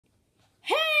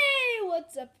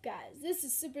What's up, guys? This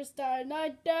is Superstar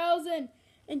 9000,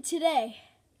 and today,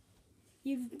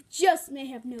 you just may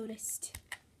have noticed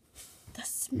the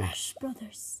Smash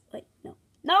Brothers. Wait, no,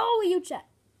 you chat.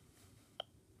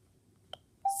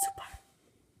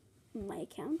 My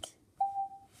account.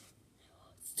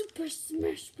 Super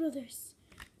Smash Brothers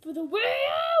for the Wii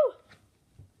U.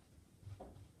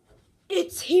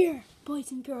 It's here,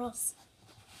 boys and girls.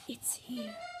 It's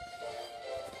here.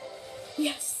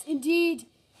 Yes, indeed.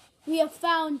 We have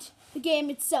found the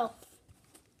game itself,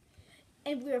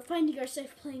 and we are finding ourselves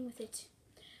playing with it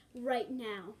right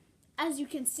now. As you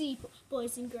can see,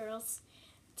 boys and girls,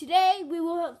 today we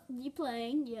will be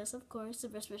playing, yes, of course,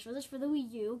 Super Smash Bros. For the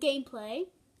Wii U gameplay,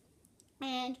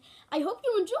 and I hope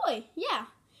you enjoy, yeah.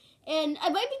 And I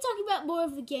might be talking about more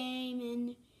of the game,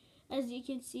 and as you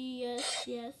can see,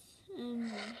 yes,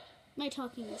 my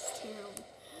talking is terrible.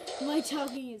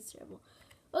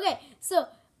 Okay, so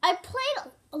I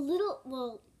played a little,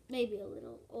 well, maybe a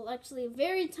little, well, actually,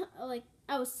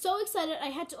 I was so excited I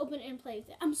had to open it and play with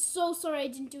it. I'm so sorry I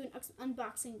didn't do an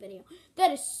unboxing video. That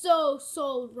is so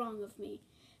wrong of me.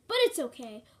 But it's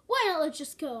okay. Why not let's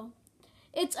just go?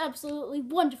 It's absolutely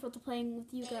wonderful to playing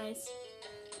with you guys,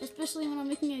 especially when I'm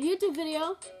making a YouTube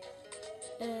video.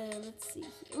 Let's see.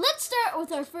 Let's start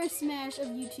with our first Smash of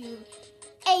YouTube.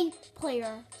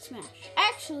 8-player Smash.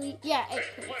 Actually, yeah,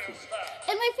 8-player Smash.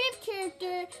 And my favorite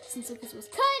character, since Lucas was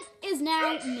cut, is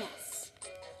now Ness.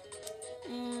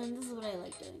 And this is what I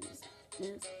like doing.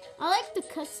 I like the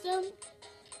custom,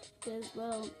 because,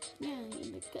 well, yeah,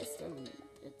 the custom,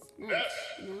 it's nice,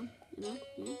 yeah.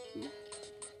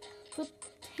 But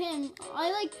him,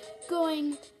 I like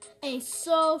going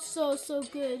so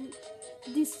good.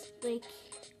 This,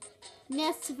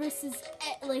 Ness versus,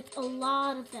 a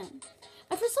lot of them.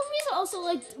 And for some reason, I also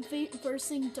like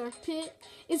versing Dark Pit.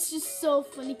 It's just so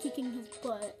funny kicking his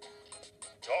butt.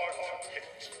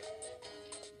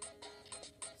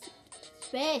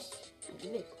 Smash.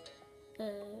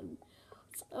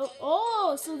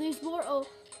 So there's more.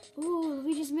 Ooh,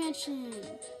 Luigi's Mansion.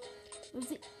 What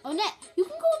is it? Onett. You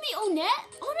can call me Onett.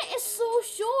 Onett is so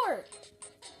short.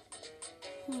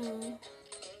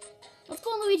 Let's go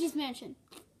on Luigi's Mansion.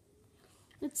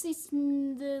 Let's see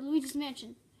the Luigi's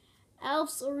Mansion.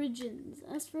 Alf's Origins.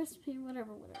 That's first appearance,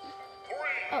 whatever.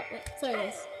 Oh, wait, sorry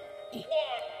guys.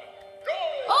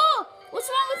 Oh! What's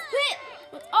wrong with Pit?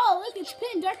 Oh, look, it's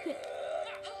Pit and Dark Pit.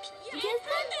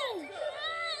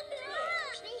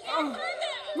 Oh,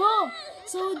 whoa!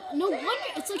 So, no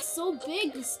wonder it's so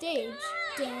big, the stage.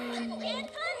 Dang.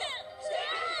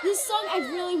 This song I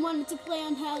really wanted to play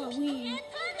on Halloween.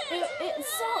 It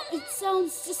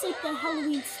sounds just like the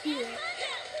Halloween spirit.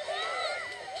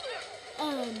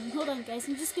 Hold on, guys.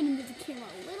 I'm just gonna move the camera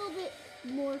a little bit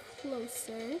more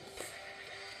closer.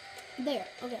 There.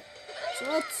 Okay. So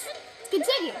let's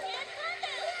continue.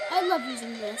 I love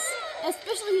using this,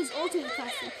 especially his ultimate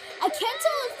costume. I can't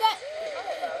tell if that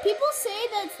people say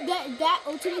that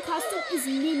ultimate costume is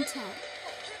Ninja.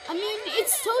 I mean,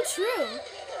 it's so true.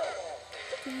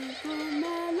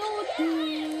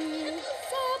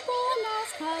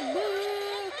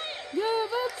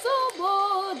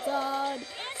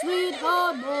 Sweet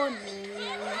harmony,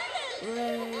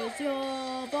 raise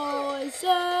your voices,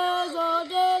 oh,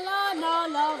 Delana,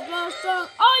 love your strong.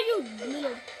 Oh, you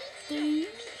little thief.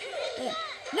 Yeah.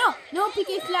 No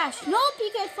PK Flash, no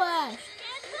PK Flash.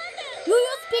 You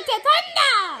use PK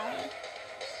Thunder.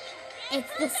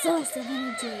 It's the source of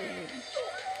energy.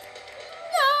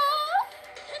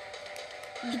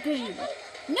 No. The green.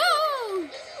 No.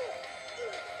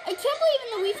 I can't believe in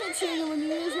the Wii Fit trainer when you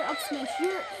use your up smash,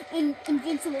 you're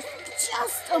invincible for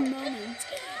just a moment.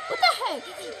 What the heck?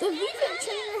 The Wii Fit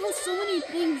trainer has so many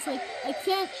things, the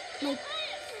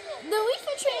Wii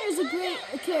Fit trainer is a great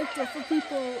character for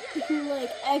people who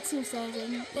like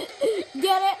exercising.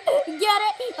 Get it?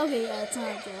 Okay, yeah, it's not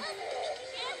a joke.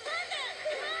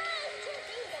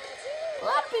 A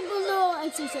lot of people know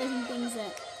exercising things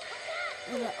that,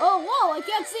 oh, whoa, I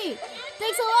can't see.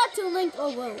 Thanks a lot to Link.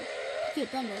 Oh, whoa. PK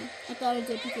Thunder. I thought it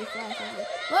did PK Flash. I was like,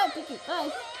 what? PK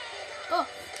Flash? Oh,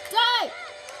 die!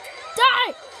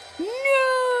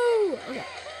 No! Okay.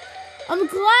 I'm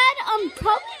glad I'm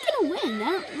probably gonna win. I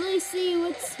don't really see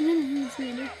what's winning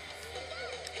here.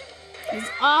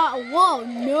 Whoa,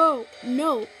 no.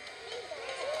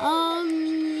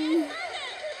 I'm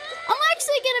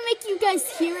actually gonna make you guys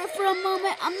hear it for a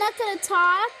moment. I'm not gonna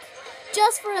talk.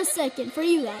 Just for a second. For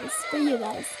you guys.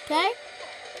 Okay?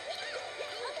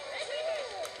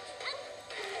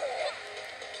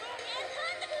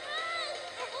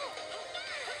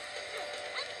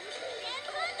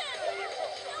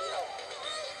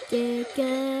 Kick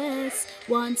ass,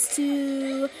 wants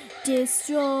to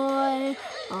destroy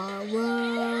our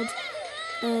world.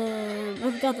 I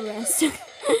forgot the rest.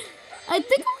 I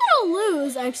think I'm gonna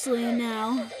lose actually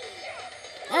now.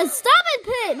 Stop it,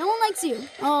 Pit! No one likes you.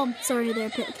 Oh, sorry there,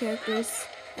 Pit characters.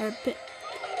 Or Pit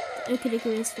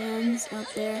Icarus fans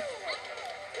out there.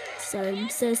 Sorry, I'm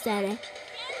so sorry.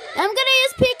 I'm gonna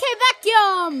use PK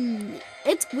Vacuum!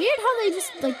 It's weird how they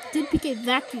just like did PK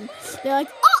Vacuum. They're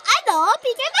like, oh, I know,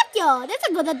 PK Vacuum! That's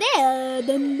a good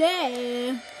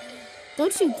idea.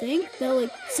 Don't you think? They're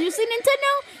like, seriously,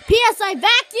 Nintendo? PSI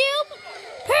Vacuum?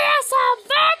 PSI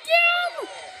Vacuum?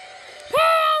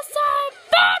 PSI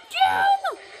Vacuum!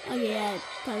 Oh yeah, I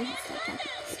probably should stop talking.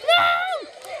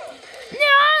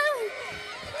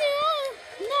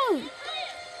 No!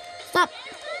 Stop!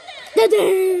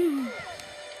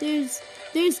 There's.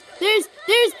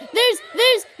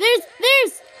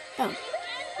 Oh,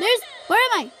 where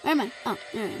am I? Oh,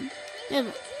 there I am.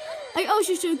 There. I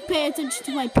also should pay attention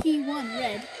to my P1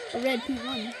 red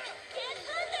P1.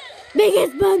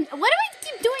 Biggest bun. Why do I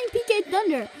keep doing PK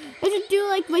Thunder? I should do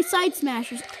like my side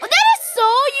smashers. Oh, that is so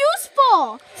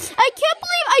useful. I can't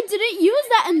believe I didn't use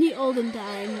that in the olden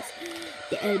times.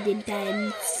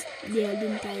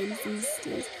 These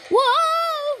days.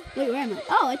 Whoa! Wait, where am I?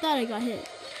 Oh, I thought I got hit.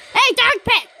 Hey, Dark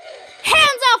Pit!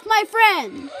 Hands off my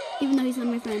friend! Even though he's not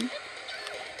my friend.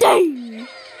 Dang!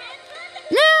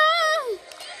 No!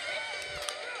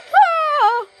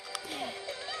 Ah!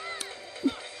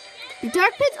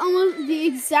 Dark Pit's almost the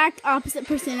exact opposite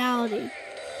personality.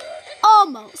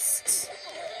 Almost.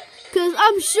 Because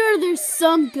I'm sure there's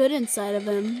some good inside of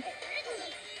him.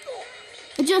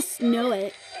 I just know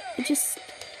it. I just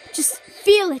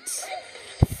feel it.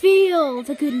 Feel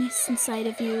the goodness inside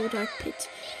of you, Dark Pit.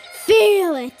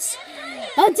 Feel it.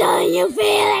 I'm telling you,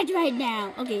 feel it right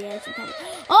now. Okay, yeah, that's probably.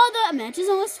 Oh, the match is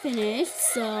almost finished,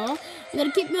 so I'm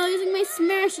gonna keep using my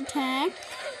smash attack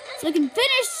so I can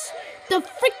finish the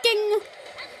freaking.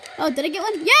 Oh, did I get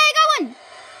one? Yeah, I got one.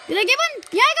 Did I get one?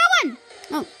 Yeah, I got one.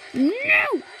 Oh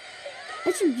no!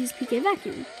 I should use PK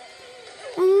Vacuum.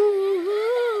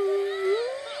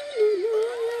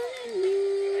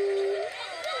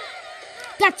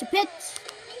 Gotcha, Pit.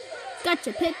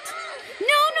 Gotcha, Pit.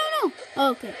 No.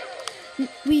 Okay.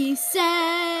 We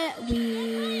set on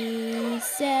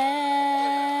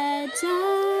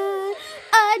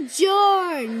a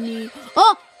journey.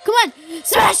 Oh, come on.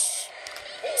 Smash!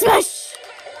 Smash!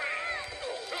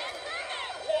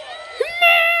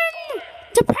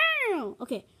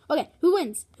 Okay. Who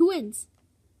wins?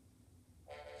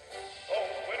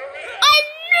 I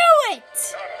knew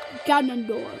it!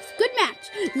 Ganondorf. Good match.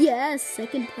 Yes,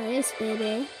 second place,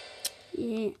 baby.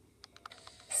 Yeah.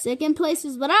 Second place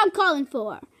is what I'm calling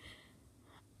for.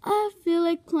 I feel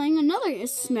like playing another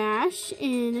Smash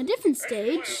in a different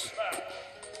stage.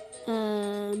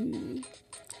 I'm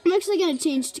actually going to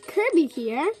change to Kirby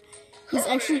here. He's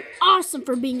actually awesome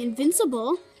for being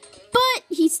invincible. But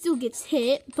he still gets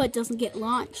hit, but doesn't get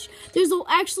launched. There's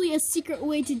actually a secret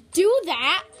way to do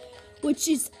that, which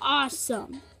is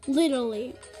awesome.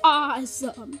 Literally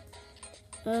awesome.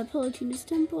 Palutina's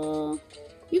Temple.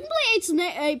 You can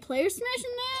play 8-player Smash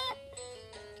in that.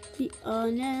 The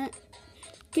Onet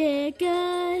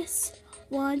Gigas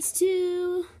wants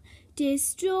to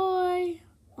destroy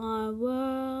our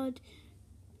world.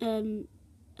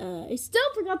 I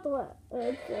still forgot the word.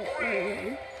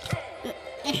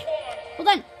 Hold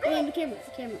on, the camera.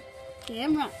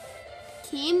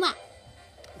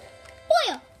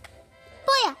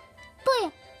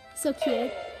 Boya. So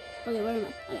cute. Okay, where am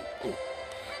I? Okay.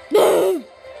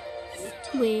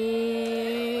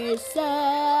 Where's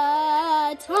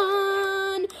the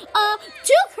ton of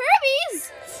 2 Kirby's?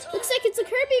 Looks like it's a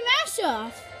Kirby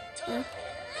mash-off.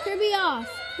 Kirby off.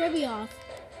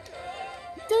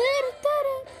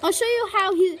 I'll show you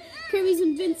how Kirby's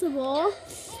invincible.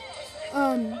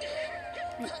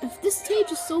 If this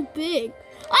stage is so big.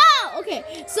 Ah, okay.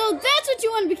 So that's what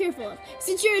you want to be careful of.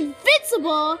 Since you're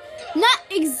invincible, not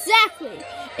exactly.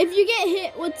 If you get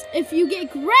hit, if you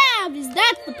get grabbed,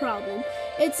 that's the problem.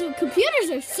 Computers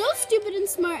are so stupid and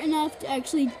smart enough to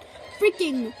actually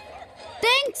freaking.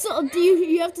 Thanks,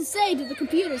 you have to say to the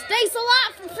computers. Thanks a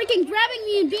lot for freaking grabbing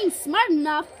me and being smart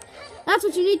enough. That's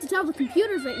what you need to tell the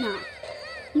computers right now.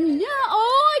 Yeah.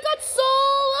 Oh, I got so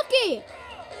lucky.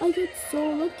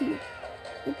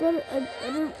 I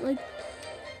better like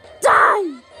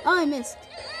die. Oh, I missed.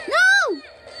 No.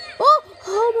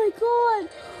 Oh my God.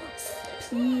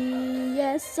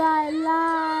 PSI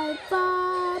Live,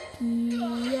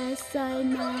 PSI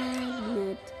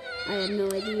Magnet. I have no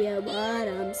idea what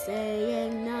I'm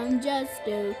saying. I'm just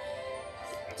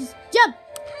jump.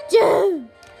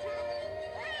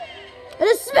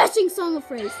 Smashing song of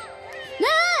phrase.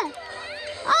 Nah!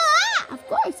 Ah! Of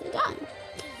course, I got it.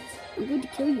 I'm going to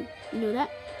kill you. You know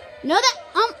that? You know that?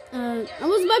 I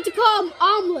was about to call him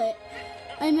Omelet.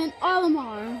 I meant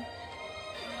Olimar.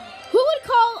 Who would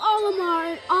call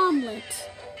Olimar an omelet?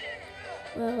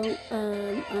 Well,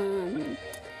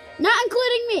 not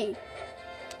including me.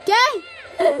 Okay?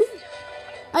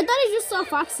 I thought I just saw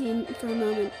Foxy for a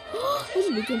moment. I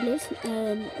should be good this.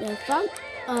 Final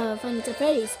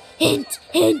phrase. Hint,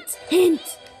 hint,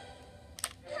 hint.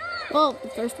 Oh, the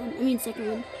first one. I mean, second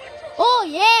one. Oh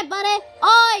yeah, buddy.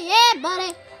 Oh yeah,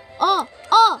 buddy. Oh,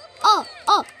 oh, oh,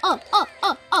 oh, oh, oh,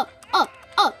 oh, oh, oh,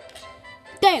 oh.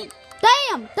 Damn,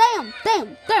 damn, damn,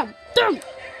 damn, damn, damn.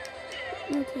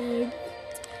 Okay.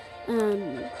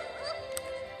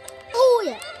 Oh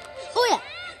yeah. Oh yeah.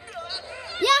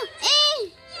 Yeah, yeah,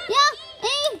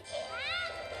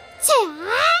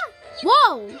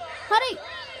 whoa! How did I...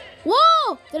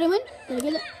 Whoa! Did I win? Did I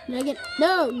get it? Did I get it?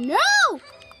 No, no!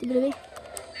 Did I win?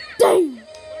 Dang!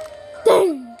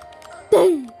 Dang!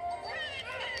 Dang!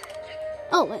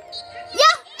 Oh, wait.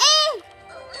 Yeah!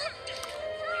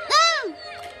 Down!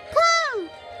 Come!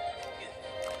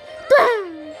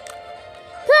 Down!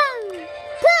 Come!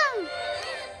 Come!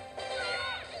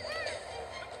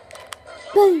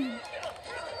 Boom!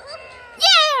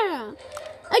 Yeah!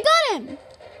 I got him!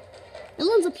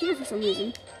 Everyone's up here for some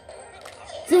reason.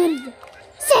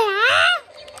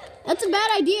 That's a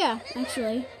bad idea,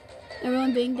 actually.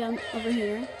 Everyone being down over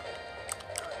here.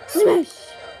 Smash!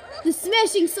 The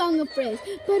smashing song of praise.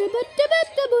 Wait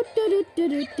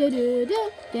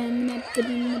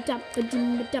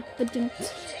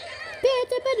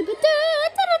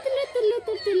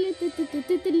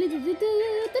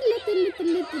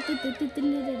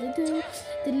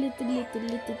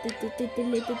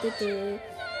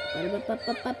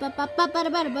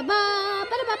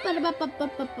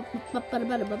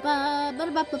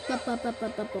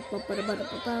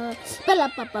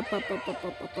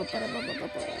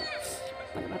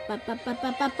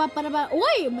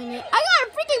a minute, I got a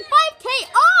freaking 5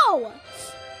 KO!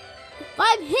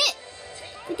 5 hit!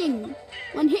 Freaking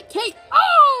 1 hit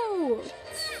KO!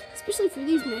 Especially for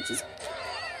these matches.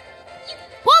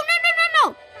 Whoa,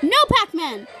 no! No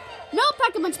Pac-Man! No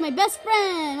Pac-Man's my best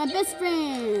friend! My best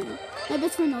friend! My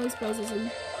best friend always poses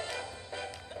him.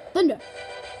 Thunder!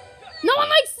 No one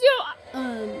likes you!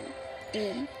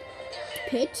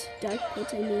 Pit. Dark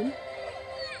pit, I mean.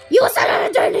 You will set on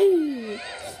a journey!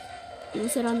 You will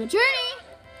set on the journey!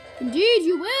 Indeed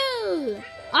you will!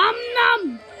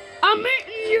 Nom! I'm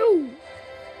eating you!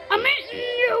 I'm eating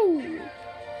you!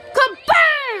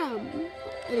 Kabam!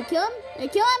 Did I kill him? Did I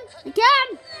kill him? Did I kill him?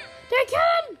 Did I kill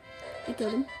him? I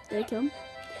killed him. Did I kill him?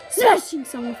 Smashing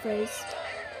song phrase.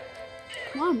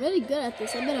 Wow, I'm really good at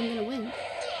this. I bet I'm gonna win.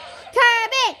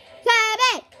 Kirby!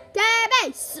 Kirby!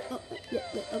 Kirby! Oh, yeah,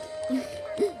 okay.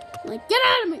 Like, get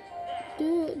out of me!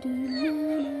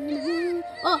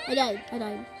 Oh, I died.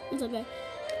 It's okay.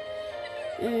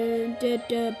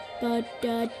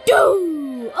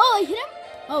 Oh, I hit him?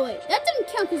 Oh, wait. That didn't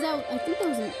count because I think that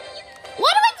was an...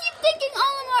 Why do I keep thinking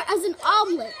Olimar as an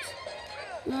omelet?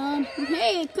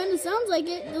 Hey, it kind of sounds like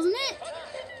it, doesn't it?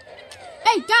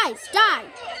 Hey, guys, die!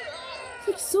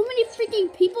 Like so many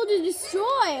freaking people to destroy.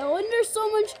 I wonder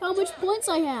how much points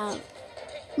I have.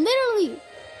 Literally,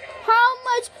 how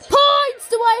much points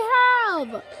do I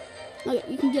have? Okay,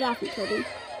 you can get off me, Kobe. You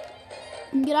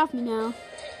can get off me now.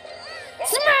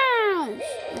 Smash!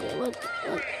 Okay, what?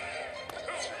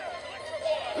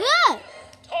 Yeah!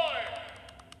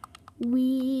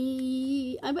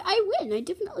 I win. I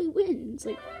definitely win. It's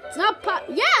like, it's not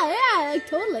yeah, like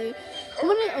totally.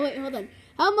 Oh wait, hold on.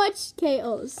 How much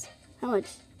KOs? How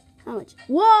much?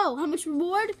 Whoa, how much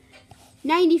reward?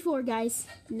 94, guys.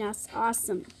 That's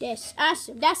awesome. That's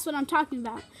awesome. That's what I'm talking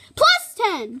about. Plus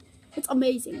 10. It's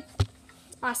amazing.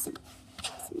 It's awesome.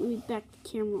 So let me back the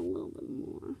camera a little bit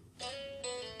more.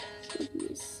 Let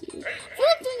me see. I feel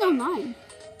like doing online.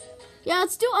 Yeah,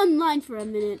 let's do online for a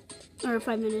minute. Or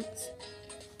 5 minutes.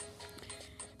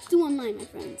 Let's do online, my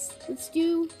friends. Let's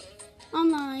do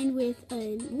online with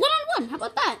a one-on-one. How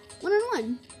about that?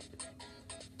 One-on-one.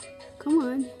 Come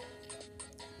on.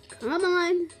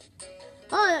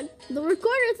 Oh, the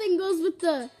recorder thing goes with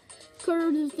the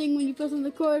recorder thing when you press on the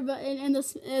record button, and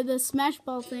the smash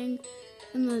ball thing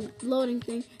and the loading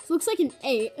thing. So it looks like an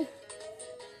 8.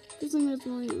 This thing is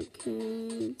really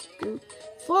okay. Let's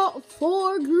go.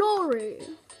 For glory.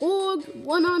 Or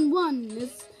one-on-one.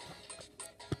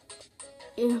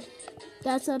 Yeah.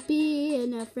 That's what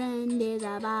being a friend is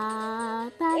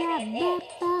about.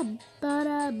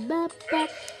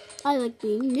 I like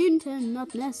being Nintendo,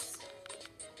 not NES.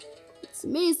 Let's It's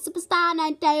me, Superstar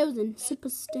 9000.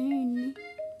 Superstar.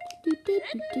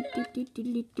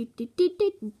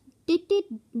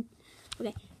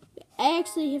 Okay, I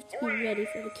actually have to be ready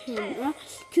for the camera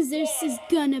because this is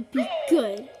gonna be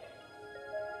good.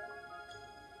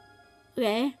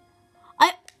 Okay,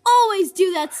 I always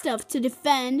do that stuff to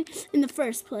defend in the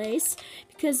first place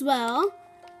because, well,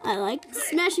 I like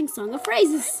smashing song of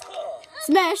phrases.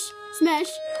 Smash, smash,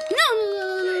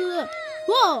 no.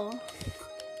 Whoa.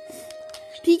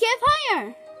 PK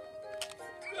fire.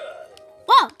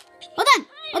 Whoa.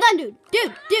 Hold on, dude.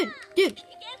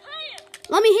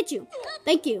 Let me hit you.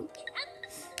 Thank you.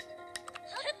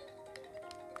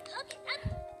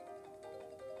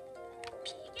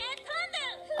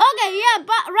 Okay, yeah,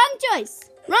 but wrong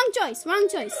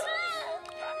choice.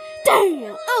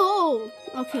 Damn. Oh.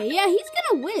 Okay, yeah, he's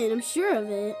gonna win. I'm sure of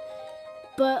it.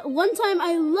 But one time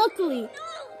I luckily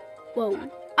won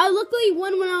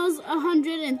when I was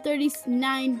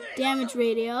 139 damage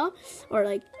radio, or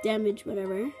like damage,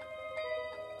 whatever.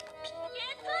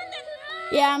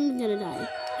 Yeah, I'm gonna die.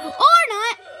 Or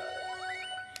not!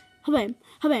 Habam.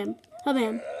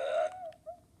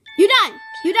 You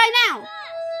die now!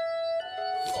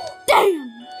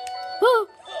 Damn!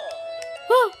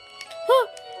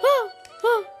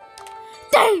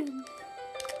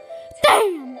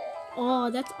 Damn! Oh,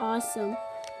 that's awesome.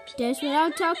 That's what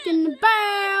I'm talking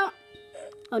about.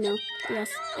 Oh no, yes.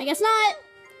 I guess not.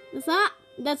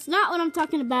 That's not what I'm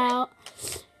talking about.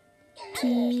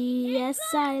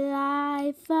 PSI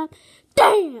life up.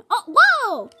 Damn! Oh,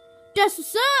 whoa! That's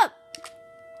what's up!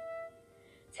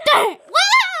 Damn!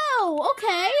 Wow!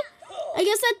 Okay. I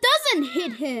guess that doesn't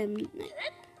hit him.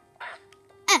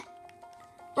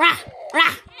 Rah!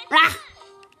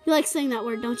 You like saying that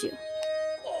word, don't you?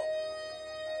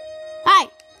 Hi!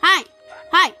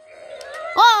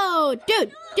 Whoa!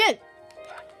 Dude!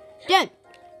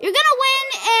 You're gonna win,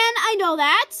 and I know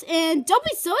that. And don't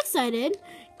be so excited.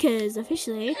 Because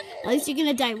officially, at least you're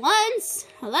gonna die once.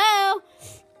 Hello?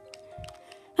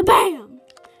 Bam!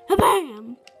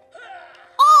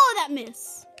 Oh, that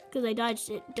miss. Because I dodged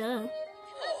it. Duh.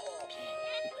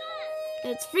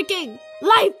 It's freaking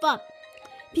life up.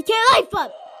 PK life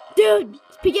up. Dude,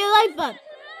 it's PK life up.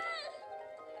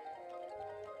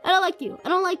 I don't like you.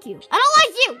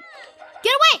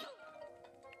 Get away.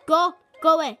 Go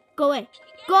away.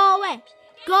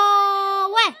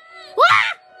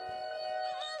 Wah!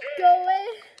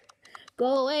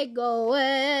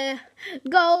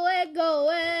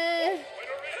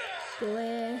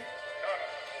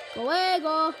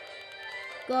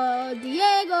 Go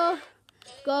Diego.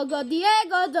 Go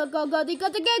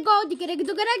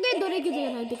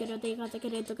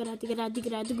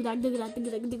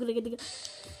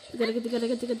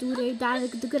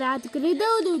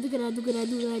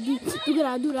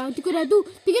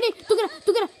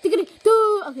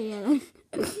Okay, yeah.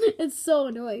 It's so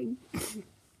annoying.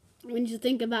 When you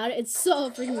think about it, it's so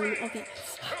freaking annoying. Okay.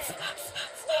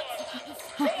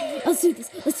 Let's do this.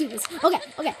 Okay.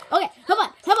 Come on.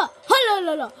 Hello.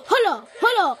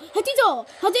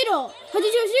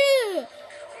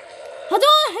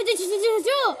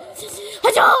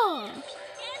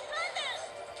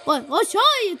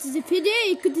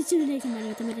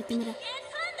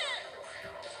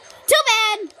 Too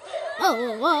bad.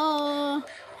 Oh.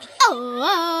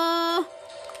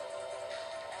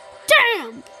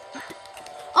 Damn.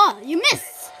 Oh, you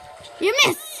miss.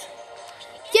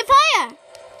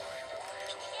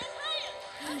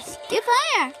 Get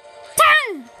fire.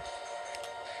 Turn.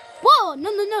 Whoa, no.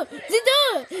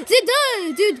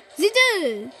 Dude.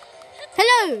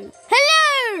 Hello.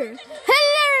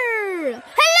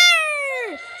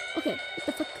 Okay, what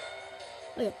the fuck?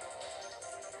 Okay.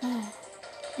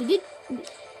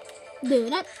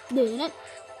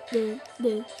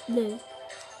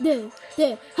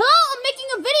 Hello, I'm making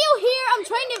a video here. I'm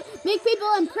trying to make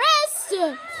people impressed.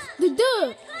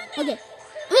 Okay.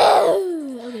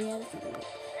 Okay, yeah, that's not right.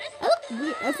 I look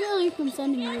weird. I feel like I'm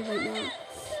sounding weird right now.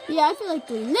 Yeah, I feel like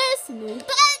doing this and doing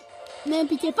that. And then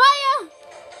PK fire.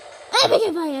 And then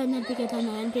PK fire. And then PK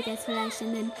thunder. And PK flash.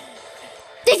 And then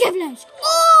PK flash.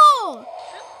 Oh!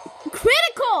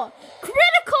 Critical.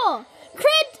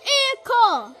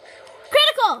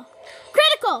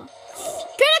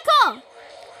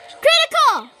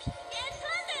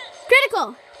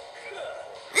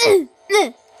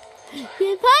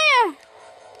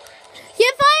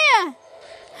 Get fire.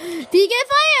 PK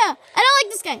fire. I don't like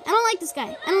this guy. I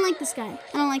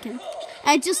don't like him.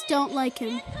 I just don't like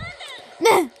him.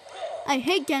 I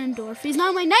hate Ganondorf. He's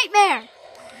not my nightmare.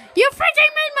 You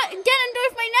freaking made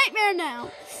Ganondorf my nightmare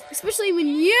now. Especially when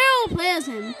you play as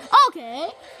him.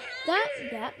 Okay.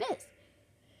 That missed.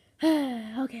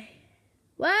 Okay.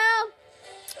 Well,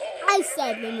 I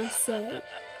sadly must say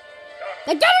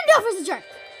that Ganondorf is a jerk.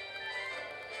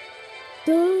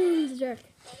 He's a jerk.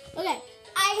 Okay,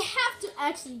 I have to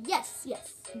actually, yes,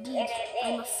 indeed,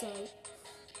 I must say.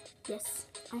 Yes,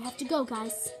 I have to go,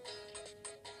 guys.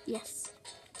 Yes.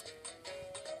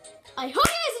 I hope you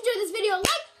guys enjoyed this video.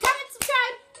 Like, comment,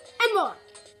 subscribe, and more.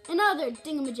 And other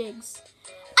dingamajigs.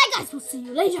 I guys will see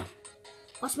you later.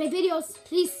 Watch my videos,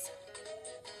 please.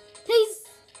 Please.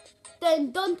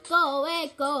 Then don't go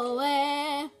away.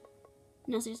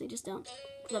 No, seriously, just don't.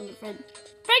 Because I'm your friend.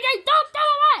 Freaking don't go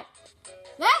away!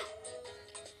 Yeah?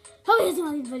 Hope you guys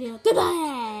enjoyed the video.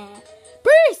 Goodbye.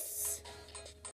 Peace.